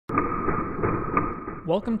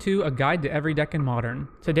Welcome to A Guide to Every Deck in Modern.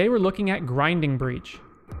 Today we're looking at Grinding Breach.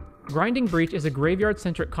 Grinding Breach is a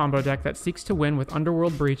graveyard-centric combo deck that seeks to win with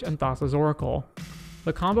Underworld Breach and Thassa's Oracle.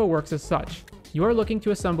 The combo works as such. You are looking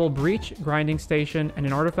to assemble Breach, Grinding Station, and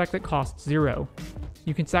an artifact that costs 0.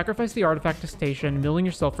 You can sacrifice the artifact to station, milling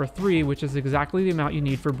yourself for 3, which is exactly the amount you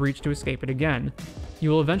need for Breach to escape it again. You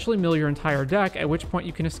will eventually mill your entire deck, at which point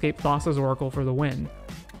you can escape Thassa's Oracle for the win.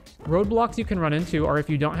 Roadblocks you can run into are if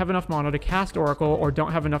you don't have enough mana to cast Oracle or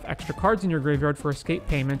don't have enough extra cards in your graveyard for escape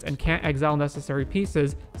payments and can't exile necessary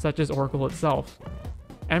pieces, such as Oracle itself.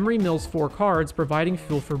 Emry mills 4 cards, providing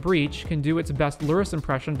fuel for Breach, can do its best Lurrus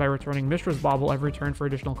impression by returning Mishra's Bauble every turn for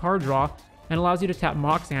additional card draw, and allows you to tap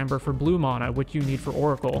Mox Amber for blue mana, which you need for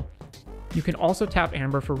Oracle. You can also tap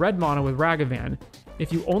Amber for red mana with Ragavan.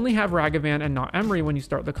 If you only have Ragavan and not Emry when you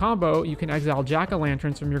start the combo, you can exile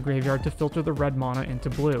Jack-o'-lanterns from your graveyard to filter the red mana into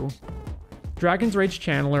blue. Dragon's Rage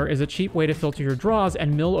Channeler is a cheap way to filter your draws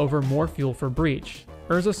and mill over more fuel for Breach.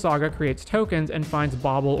 Urza's Saga creates tokens and finds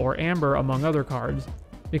Bauble or Amber among other cards.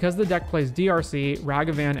 Because the deck plays DRC,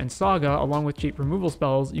 Ragavan, and Saga along with cheap removal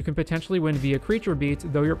spells, you can potentially win via creature beats,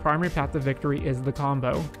 though your primary path to victory is the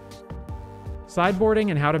combo. Sideboarding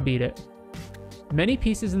and how to beat it. Many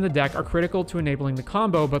pieces in the deck are critical to enabling the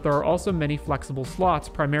combo, but there are also many flexible slots,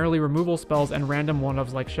 primarily removal spells and random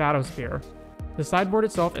one-ofs like Shadow Spear. The sideboard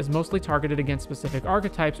itself is mostly targeted against specific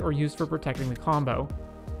archetypes or used for protecting the combo.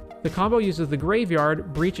 The combo uses the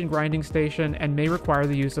graveyard, Breach and Grinding Station, and may require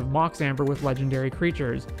the use of Mox Amber with legendary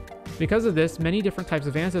creatures. Because of this, many different types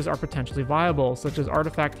of answers are potentially viable, such as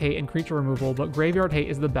Artifact Hate and Creature Removal, but Graveyard Hate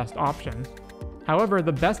is the best option. However,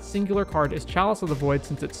 the best singular card is Chalice of the Void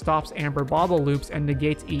since it stops Amber Bauble loops and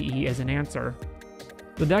negates EE as an answer.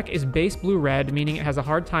 The deck is base blue-red, meaning it has a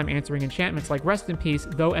hard time answering enchantments like Rest in Peace,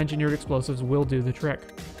 though Engineered Explosives will do the trick.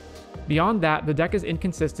 Beyond that, the deck is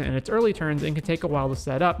inconsistent in its early turns and can take a while to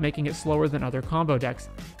set up, making it slower than other combo decks.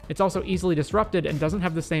 It's also easily disrupted and doesn't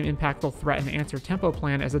have the same impactful threat and answer tempo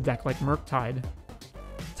plan as a deck like Murktide.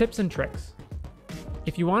 Tips and tricks.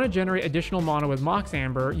 If you want to generate additional mana with Mox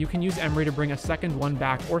Amber, you can use Emry to bring a second one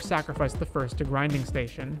back or sacrifice the first to Grinding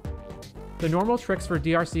Station. The normal tricks for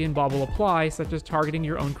DRC and Bauble apply, such as targeting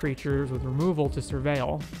your own creatures with removal to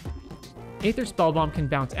Surveil. Aether Spellbomb can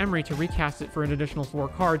bounce Emry to recast it for an additional 4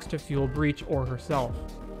 cards to fuel Breach or herself.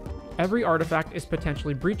 Every artifact is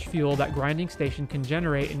potentially Breach fuel that Grinding Station can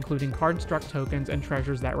generate, including card-struck tokens and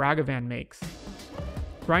treasures that Ragavan makes.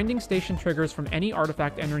 Grinding Station triggers from any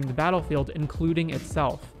artifact entering the battlefield, including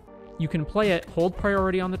itself. You can play it, hold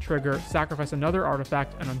priority on the trigger, sacrifice another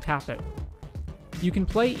artifact, and untap it. You can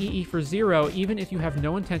play EE for 0 even if you have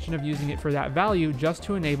no intention of using it for that value, just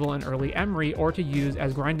to enable an early Emry or to use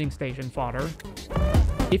as Grinding Station fodder.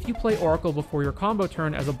 If you play Oracle before your combo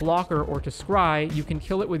turn as a blocker or to scry, you can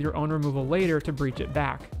kill it with your own removal later to breach it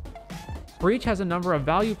back. Breach has a number of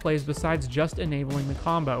value plays besides just enabling the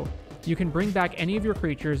combo. You can bring back any of your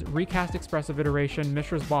creatures, recast Expressive Iteration,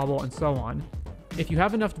 Mishra's Bauble, and so on. If you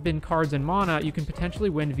have enough to bin cards and mana, you can potentially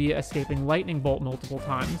win via escaping Lightning Bolt multiple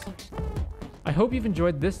times. I hope you've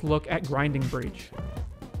enjoyed this look at Grinding Breach.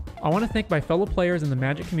 I want to thank my fellow players in the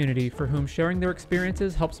Magic community for whom sharing their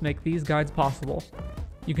experiences helps make these guides possible.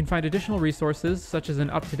 You can find additional resources, such as an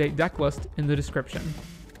up-to-date deck list, in the description.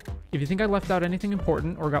 If you think I left out anything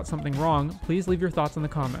important or got something wrong, please leave your thoughts in the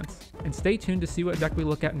comments, and stay tuned to see what deck we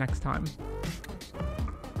look at next time.